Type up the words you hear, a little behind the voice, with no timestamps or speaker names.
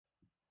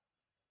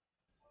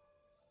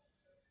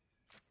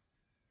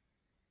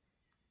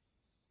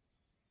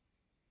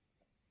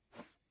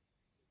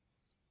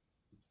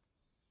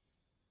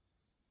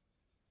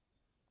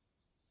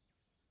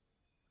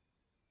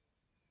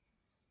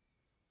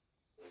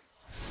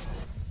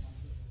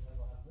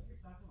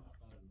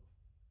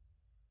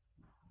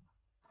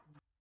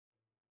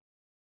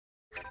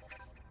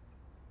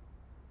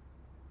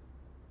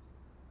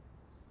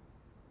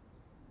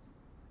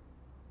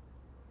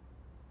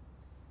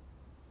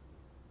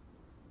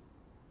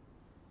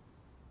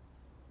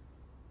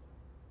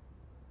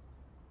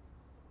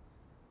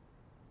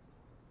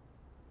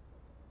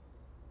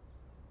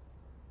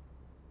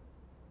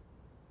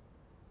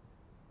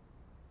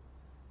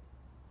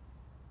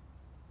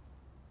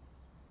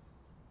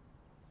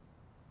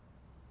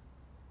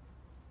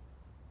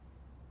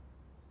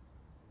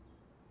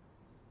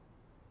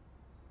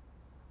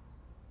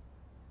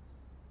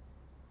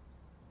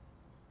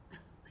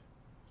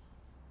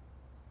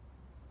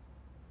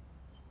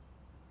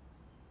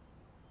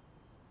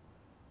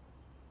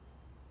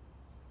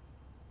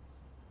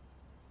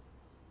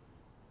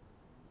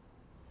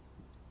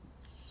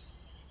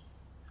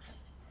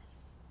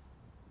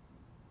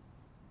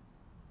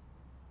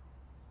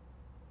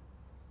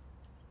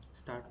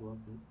Start हुआ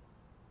कोई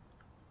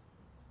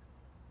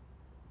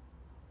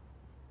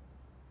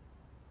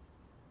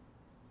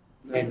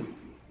नहीं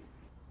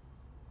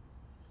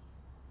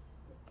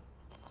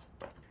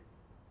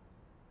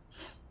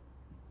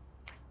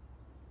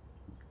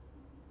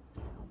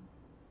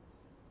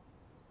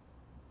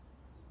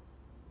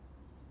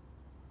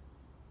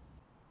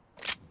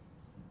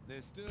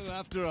They're still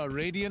after our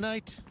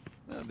Radianite?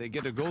 Well, they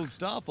get a gold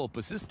star for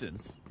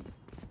persistence.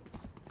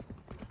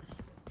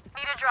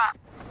 Need a drop.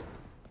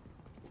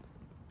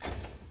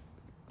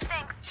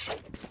 Thanks.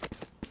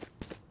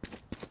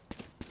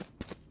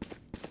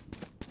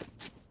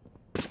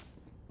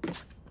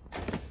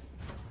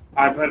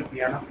 Hardware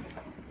किया ना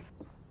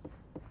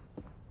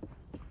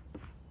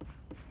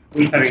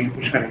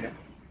push करेंगे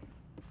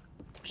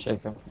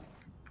shake है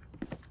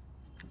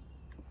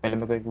पहले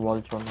मेरे को एक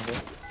वॉल छोड़ने दे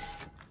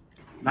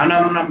ना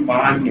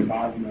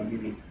बाद में अभी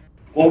नहीं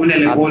कोब ले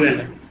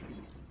ले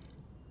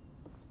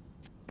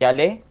क्या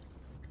ले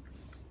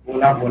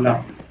बोला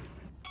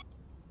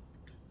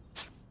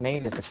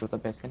नहीं ले सकते तो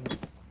पैसे नहीं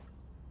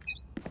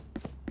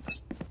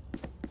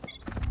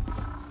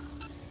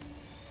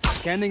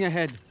Scanning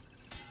ahead.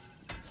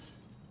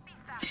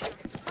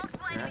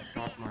 मेरा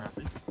शॉट मारा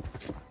भाई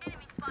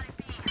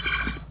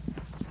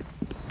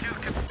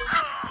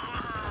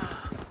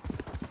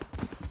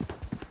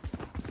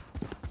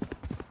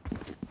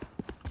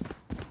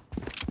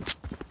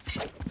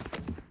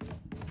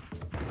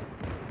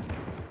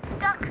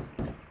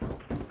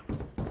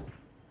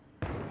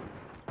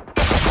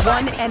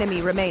One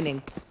enemy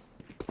remaining.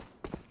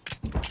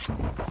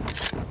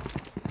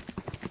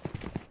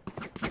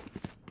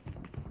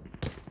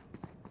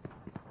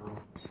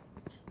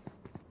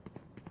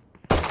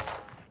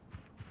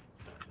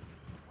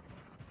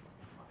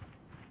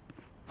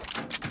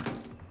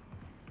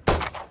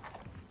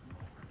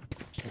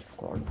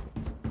 God.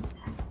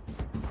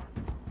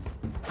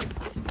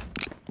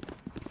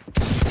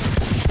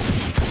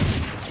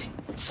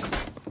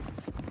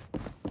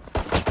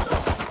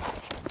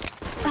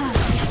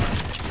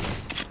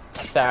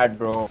 Sad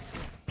bro.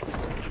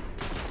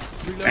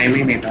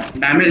 Timing नहीं था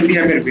डैमेज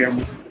दिया फिर भी हम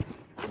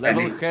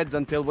Level heads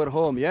until we're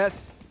home, yes?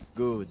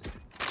 Good.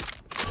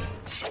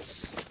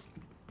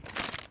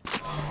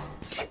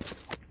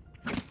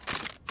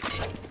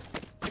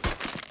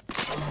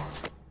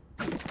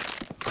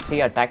 ठीक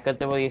है अटैक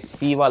करते हुए ये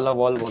सी वाला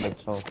वॉल बहुत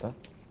अच्छा होता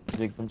है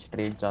जो एकदम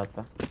स्ट्रेट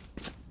जाता है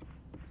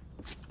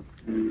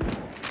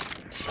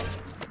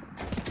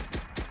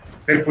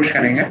फिर पुश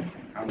करेंगे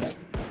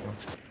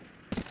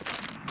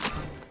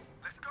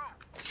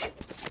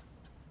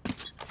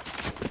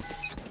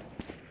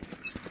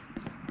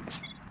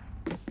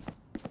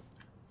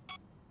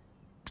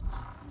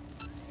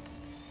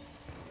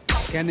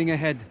Scanning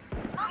ahead.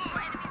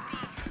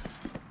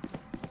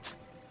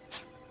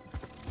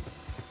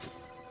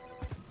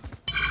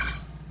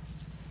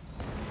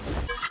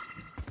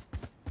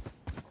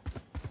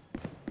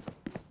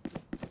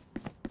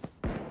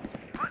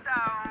 Put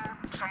down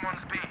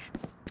someone's B.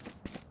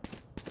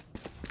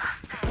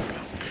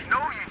 No,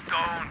 you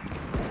don't.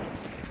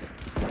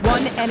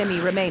 One enemy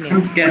remaining.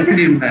 हम कैसे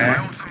जिंदा है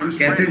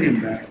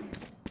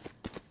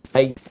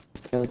भाई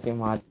से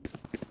मार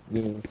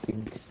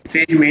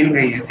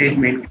ये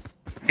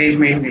सेज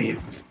मेन गई है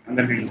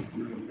अंदर गई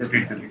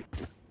रोटेट कर रही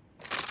है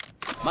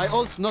My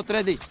ult's not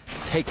ready.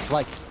 Take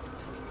flight.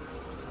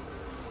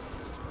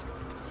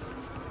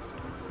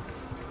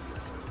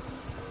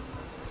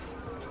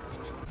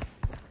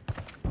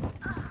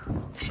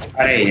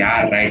 अरे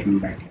यार राइट में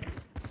बैठ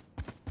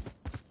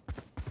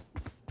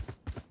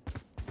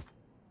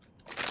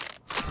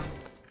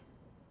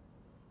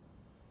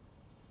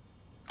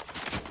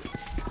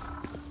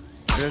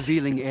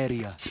Revealing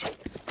area.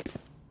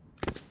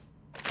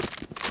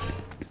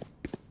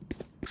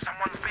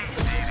 Someone's B.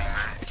 Easy,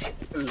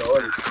 man.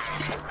 Lol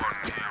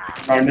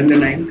Round in the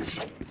line.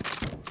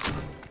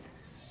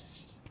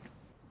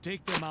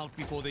 Take them out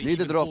before they Need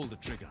a even drop. pull the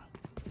trigger.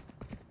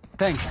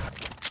 Thanks.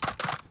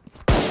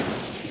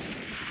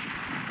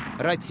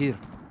 Right here.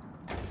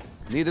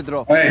 Need a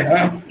drop. ओए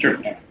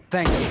चुट्टा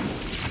Thanks.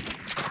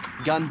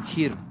 Gun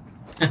here.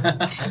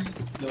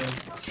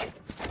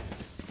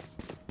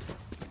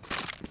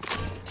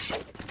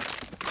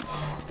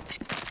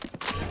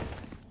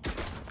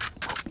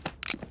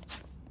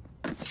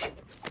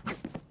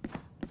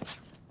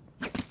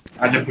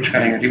 आज push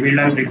करेंगे reveal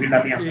अभी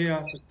यहाँ ये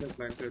आ सकता है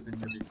back कर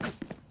देंगे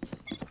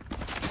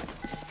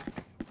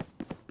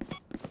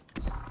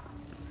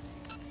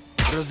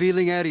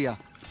Revealing area.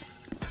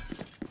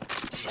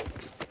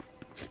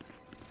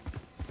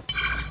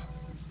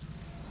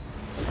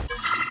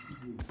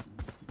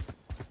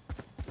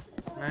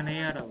 मैं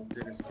नहीं आ रहा हूँ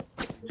तेरे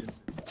साथ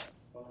जैसे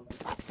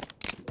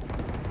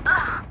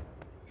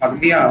अब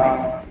दिया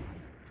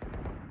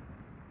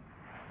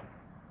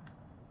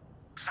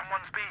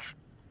Someone's B.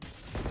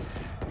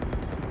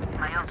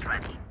 My ult's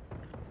ready.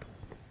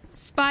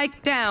 Spike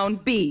down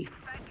B.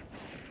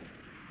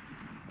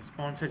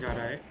 Spawn से जा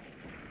रहा है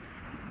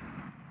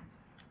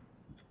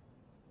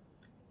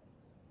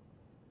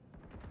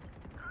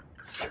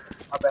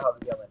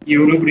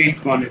यूरोप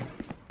रिस्पॉन है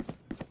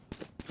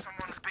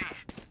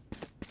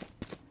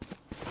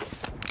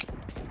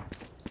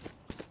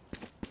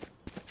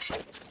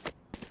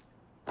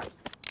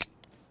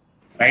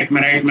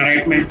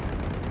राइट में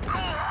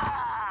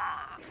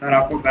सर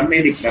आपको गन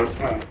नहीं दिखता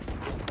उसका।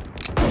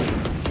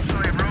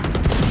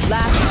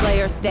 Last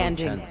player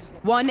standing.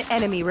 One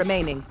enemy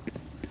remaining.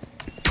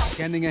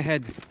 Scanning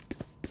ahead.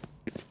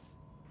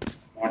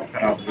 बहुत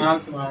खराब है। आराम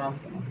से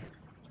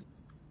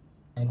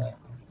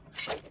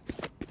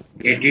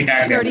 80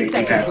 टैग 30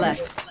 seconds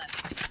left.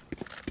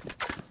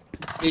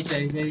 ये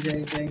चाहिए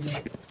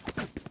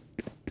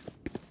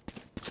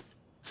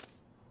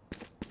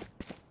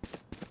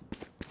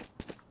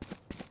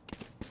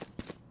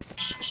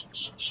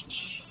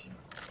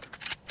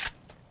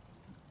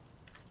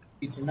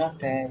इतना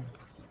tag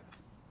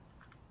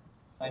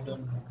I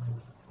don't know.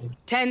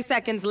 10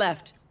 seconds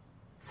left.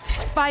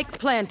 Spike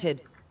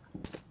planted.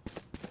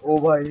 ओ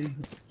भाई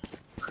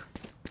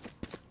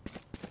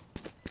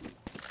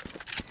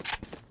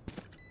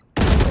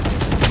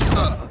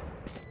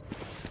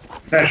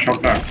sir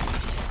shotgun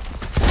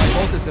My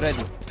ult is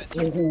ready.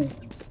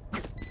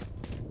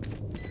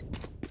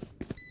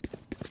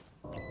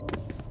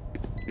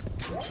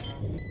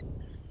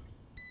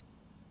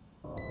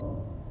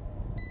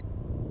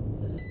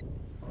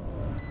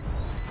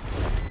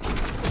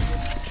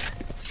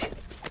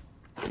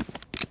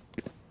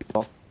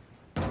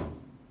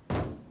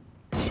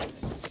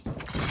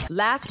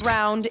 Last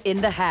round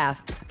in the half.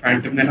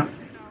 Phantom देना।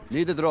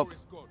 Need a drop.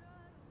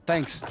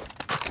 Thanks.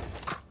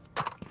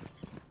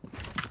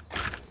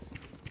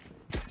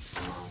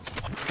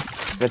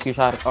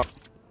 Pratyushar,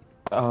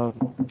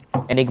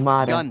 Enigma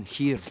आ रहा है। Gun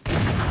here.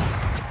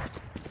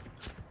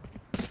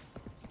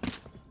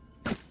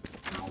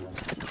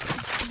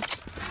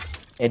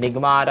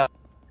 Enigma आ रहा।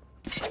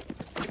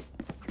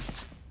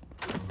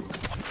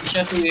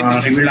 ईशा तू ये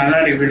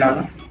रिवील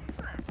आना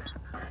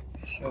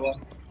शोवा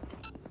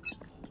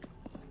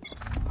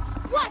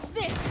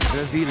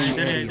Revealing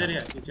इधर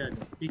area. इधर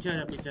पीछे आ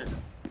जा।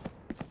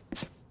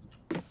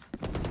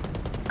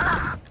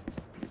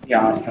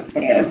 यार सब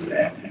पर ऐसे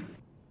है।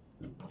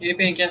 ये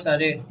पे क्या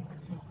सारे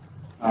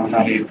हाँ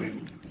सारे पे।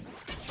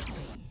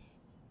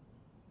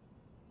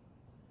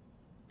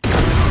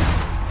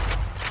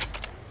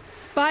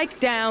 Spike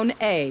down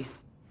A.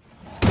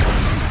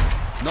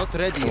 Not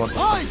ready. I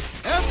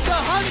am the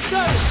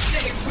hunter.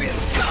 They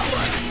will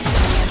cover.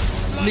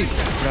 Sleep,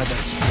 brother.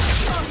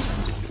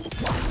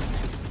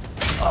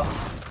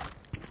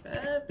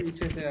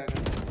 पीछे से आ गया।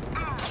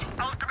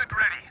 Ultimate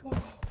ready.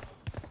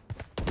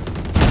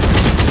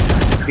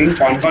 पिंग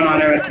कौन आ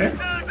रहा है वैसे?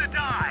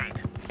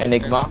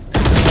 Enigma।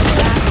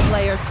 Last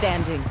player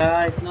standing.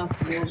 इतना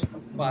क्लोज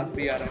बात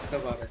भी आ रहा है,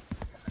 सब आ रहा है।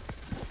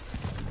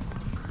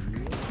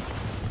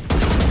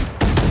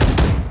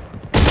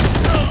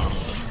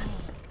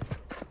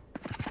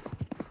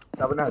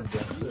 तब ना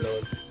दिया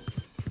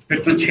फिर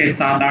तो 6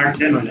 7 8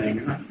 जन हो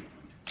जाएंगे ना।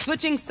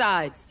 Switching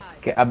sides.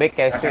 अबे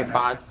कैसे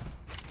 5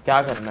 क्या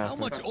करना How है?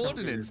 much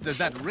ordnance does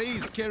that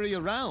Raze carry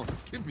around?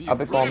 Give me a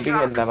अबे कॉम्बी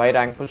खेलना है भाई,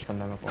 रैंक पुश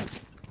करना है मेरे को।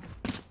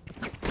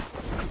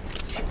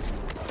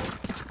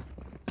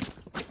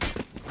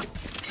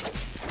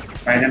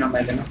 मैं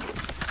देना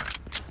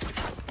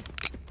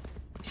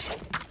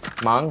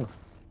मांग।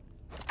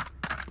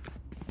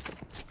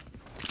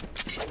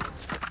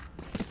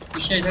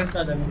 ईशा इधर से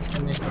आ जा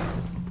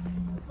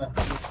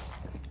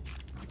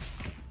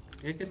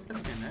ये किसका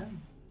स्किन है?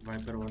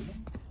 वाइपर वाला।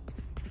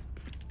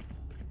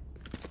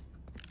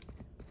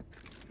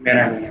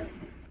 मेरा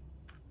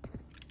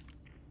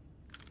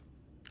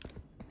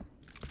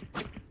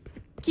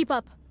Keep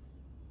up.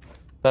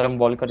 सर हम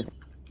बॉल कर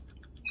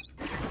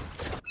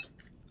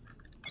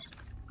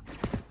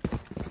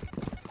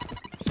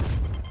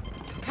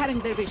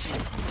Cutting their vision.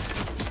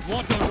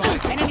 water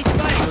rifle. Enemy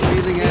spotted.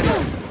 Revealing area.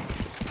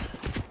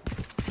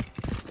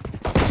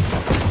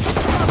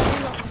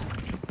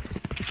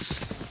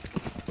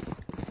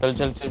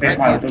 चल मैं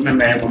फालतू में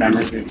मैं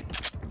डैमेज दे।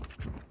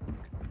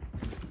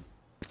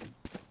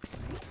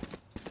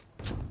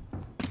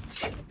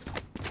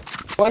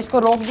 तो इसको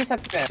रोक भी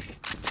सकते हैं।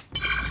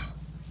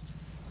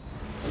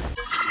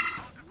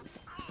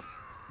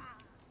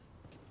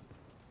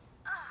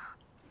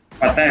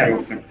 पता है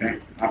रोक सकते हैं,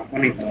 आपको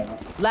नहीं पता।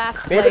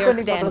 Last मेरे को player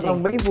नहीं पता, हम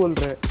standing. वही बोल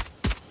रहे हैं।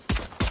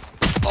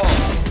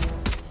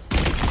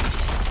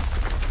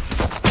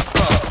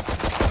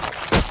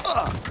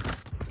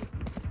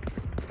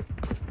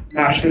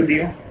 मार्शल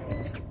दियो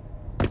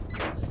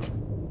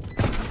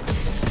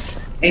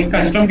एक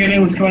कस्टम के लिए,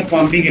 उसके बाद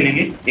कॉम्पी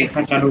खेलेंगे, एक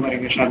साथ चालू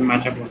करेंगे, शायद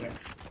मैचअप हो जाए।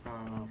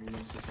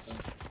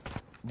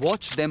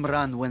 Watch them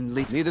run when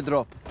lead. Need a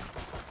drop.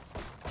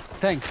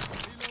 Thanks.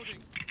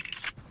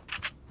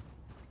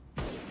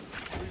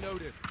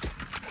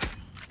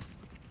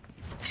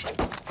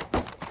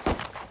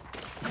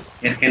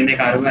 इसके अंदर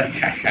कारोबार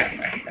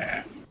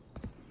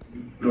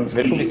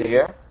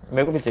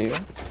मेरे को भी चाहिए।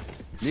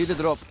 Need a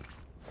drop.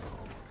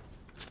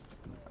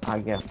 आ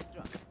गया।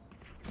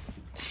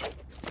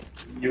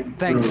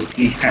 Thanks.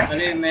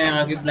 अरे मैं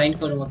आगे ब्लाइंड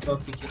करूंगा तो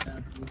पीछे का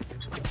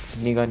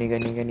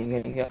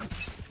निगा।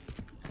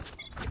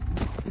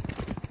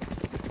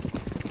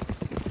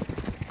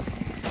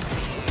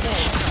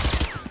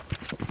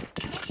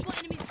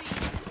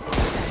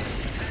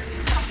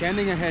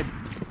 Scanning ahead.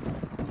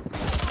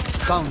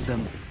 Found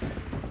them.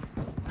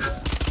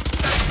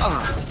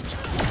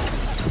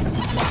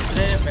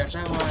 अरे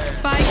बैठा हुआ है।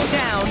 Spike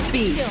down B.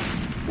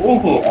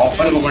 ओहो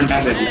ऑफर को घंटा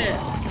दे अरे, दिया।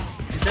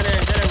 इधर है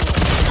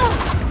वो।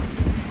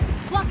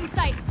 Blocking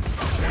sight.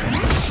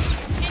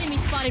 Enemy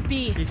spotted B.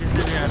 पीछे से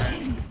भी आ रहा है।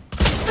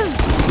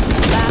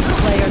 Last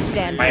player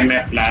standing. भाई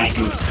मैं फ्लैश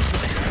हूँ।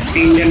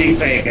 3 जन एक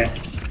से एक है।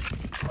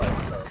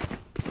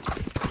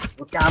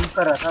 वो कैंप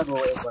कर रहा था वो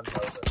एक बंदा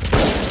उधर।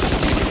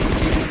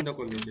 बंदों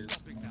को ले लिया।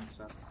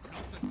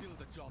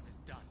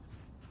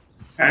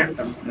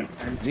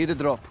 Need a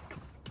drop.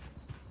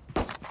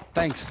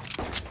 Thanks.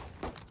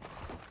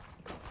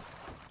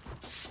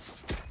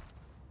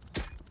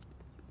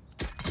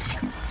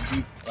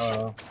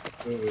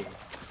 Okay.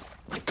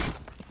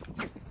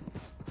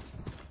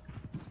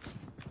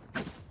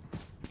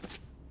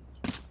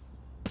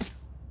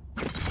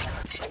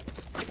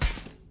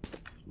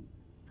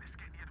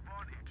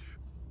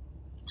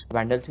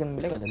 Vandal skin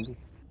मिलेगा जल्दी।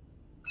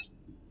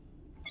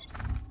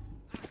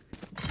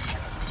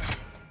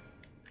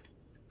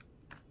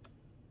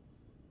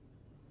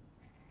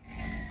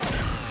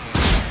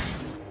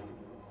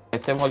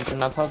 कैसे मॉल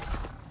करना था?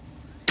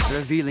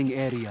 Revealing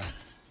area.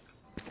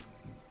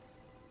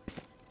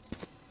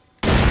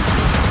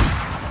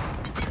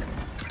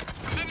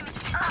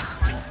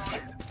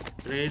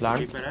 Race Plant.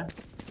 Keeper है।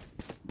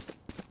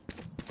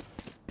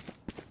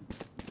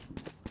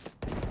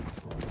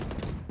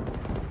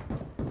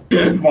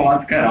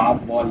 बहुत खराब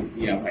बॉल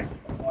किया भाई।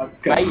 बहुत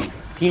भाई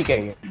खराब। ठीक है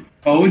ये।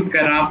 बहुत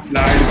खराब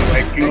प्लांट हुआ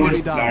है। Close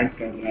Enemy down. प्लांट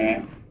कर रहा है।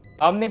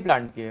 हमने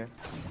प्लांट किया।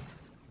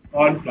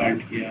 और प्लांट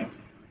किया।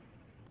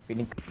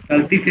 फिनिश।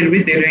 गलती फिर भी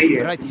तेरे ही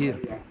है। Right here.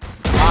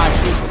 हाँ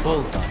ठीक।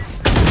 Bullseye.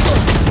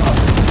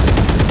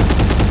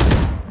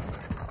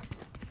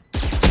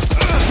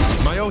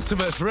 My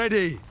ultimate's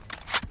ready.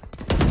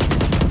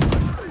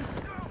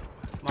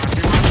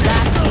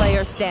 Last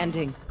player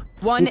standing.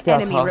 One क्या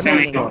enemy था? नहीं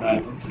remaining. हो रहा है।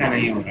 उससे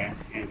नहीं हो रहा है।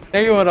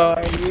 नहीं हो रहा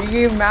है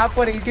ये मैप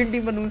और एजेंट ही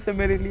बनूं से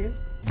मेरे लिए।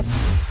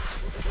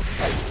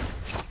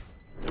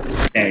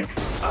 Dead.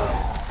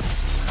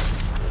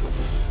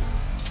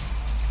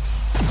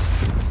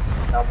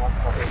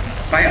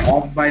 भाई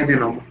ऑफ बाय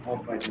देना। ऑफ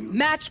बाय देना।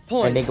 Match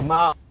point. Enigma.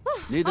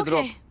 Need a drop.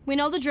 Okay, we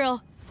know the drill.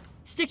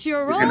 Stick to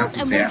your roles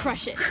and we'll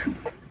crush it.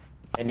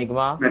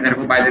 Enigma. मैं तेरे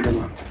को बाय दे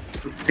दूंगा।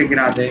 कुछ से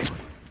गिरा दे।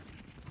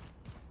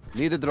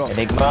 Need a drop.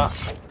 Enigma.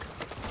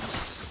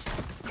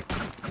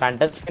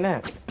 Phantom skin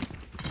है।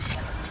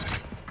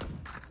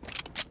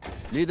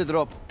 Need a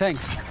drop.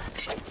 Thanks.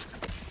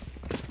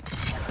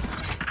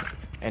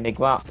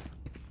 Enigma.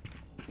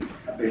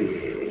 अबे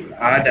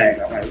आ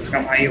जाएगा भाई। उसका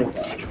भाई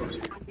होगा।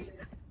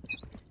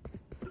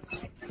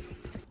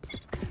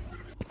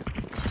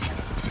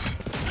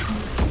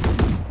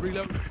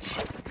 Reload.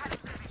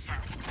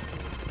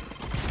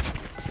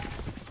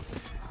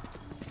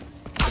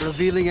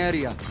 Revealing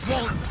area.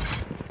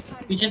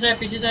 पीछे से आया।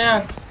 पीछे से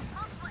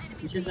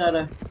आ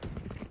रहा है।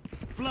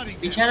 Flooding.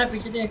 पीछे आ रहा है,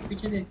 पीछे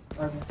देख।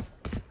 आ रहा है।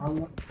 हाँ।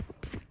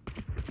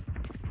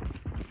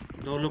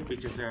 दो लोग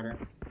पीछे से आ रहे हैं।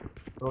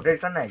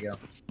 रोटेट करना है क्या?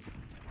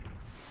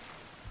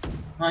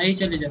 हाँ यही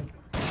चले जा।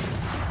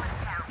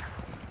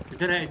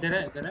 इधर है।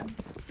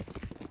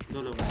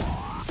 दो लोग हैं।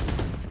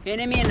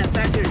 Enemy and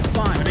attacker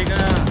spawn.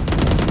 मरेगा।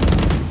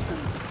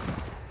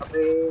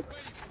 अबे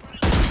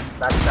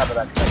back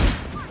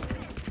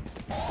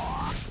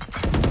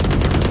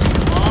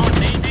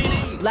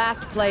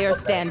Last player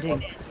standing.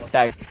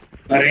 Tag.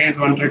 Race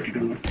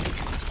 132 में।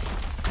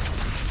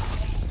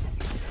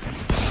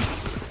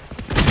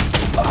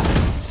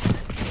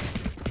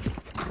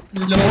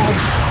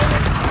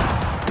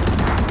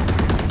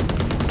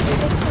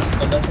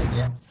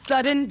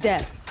 Sudden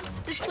death.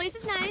 This place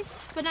is nice,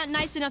 but not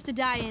nice enough to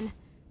die in.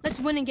 Let's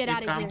win and get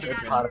out of काम here.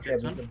 करते हैं।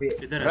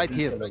 इधर है। Right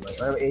here.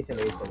 ए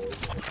चलो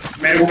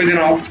मेरे को भी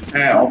देना ऑफ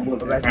है। ऑफ बोल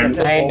रहा है।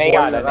 नहीं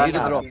आ रहा। Need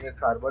a drop.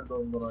 सर्वर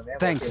दोनों ने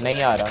Thanks.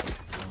 नहीं आ रहा।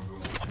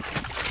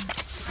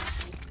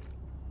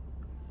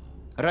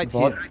 Right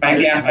बहुत here. स्पाइक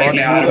ले आ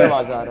धीरे रहा है।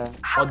 आवाज आ रहा है।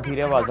 बहुत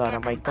धीरे आवाज आ रहा है।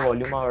 माइक का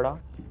वॉल्यूम बढ़ा।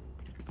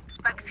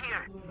 Spike's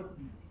here.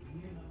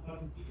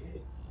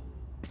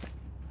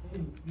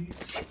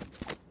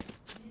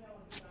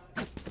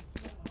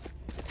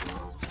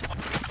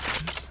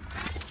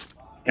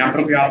 यहाँ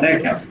पर कोई आता है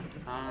क्या?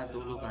 हाँ दो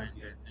लोग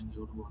आएंगे। आई थिंक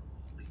झूठ बोल।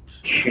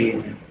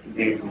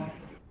 देखो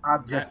आप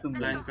जस्ट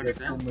प्लान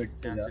करते हैं। 2 मिनट से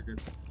ध्यान जा से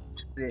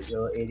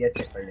कर। एरिया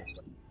चेक कर ले।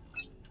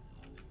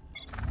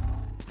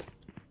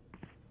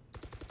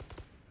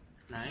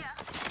 Nice.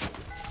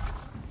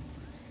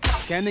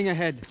 Scanning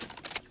ahead.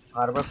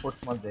 Harbour foot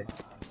मत दे।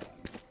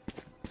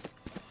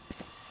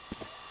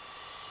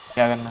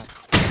 क्या करना?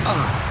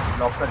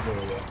 लॉक कर दे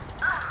ये।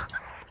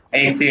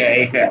 एक से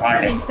एक है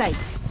 8 है। Insight.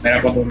 मेरा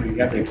को 2 मिल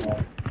गया। देखो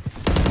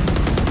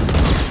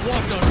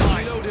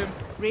Reload him.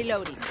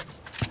 Reloading.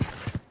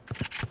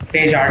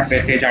 सेज 8 पे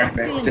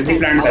जल्दी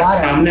प्लांट कर।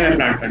 सामने में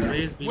प्लांट करना।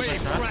 रेस बी पर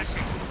Wave था।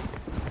 crashing.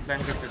 प्लान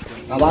कर सकते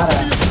हैं।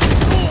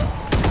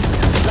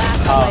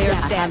 Last player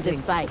standing.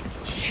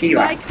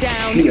 Spike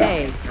down A.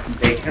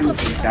 देखने में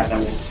क्या था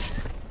वो।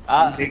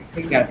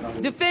 देखते क्या था वो।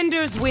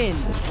 Defenders win.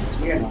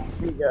 ये ना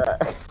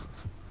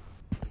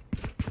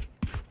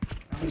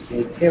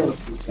देखे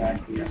उसको क्या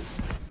किया।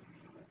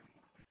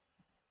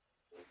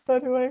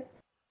 अरे भाई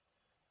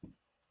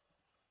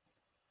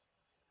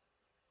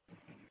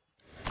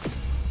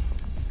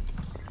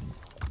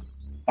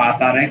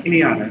बात आ रहा है कि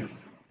नहीं आ रहा है?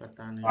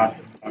 पता नहीं। बात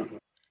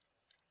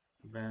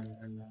बैल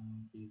गला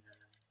भी है,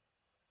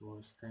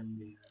 वोस्टन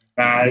भी है।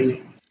 बैल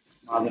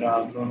मादरा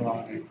दोनों आ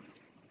रहे हैं।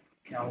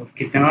 क्या हो,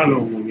 कितना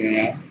लोग हो गया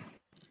यार।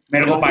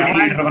 मेरे को पार्टी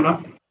लीडर बना,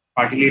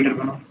 पार्टी लीडर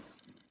बना।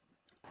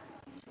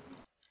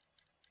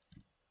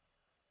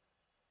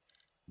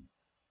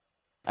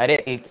 अरे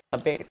एक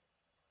पे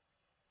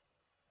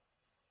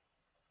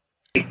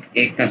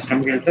एक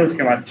कस्टम खेलते हैं,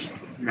 उसके बाद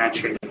मैच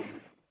खेलते हैं।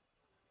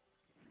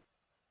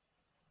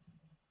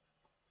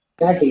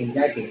 क्या टीम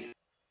क्या टीम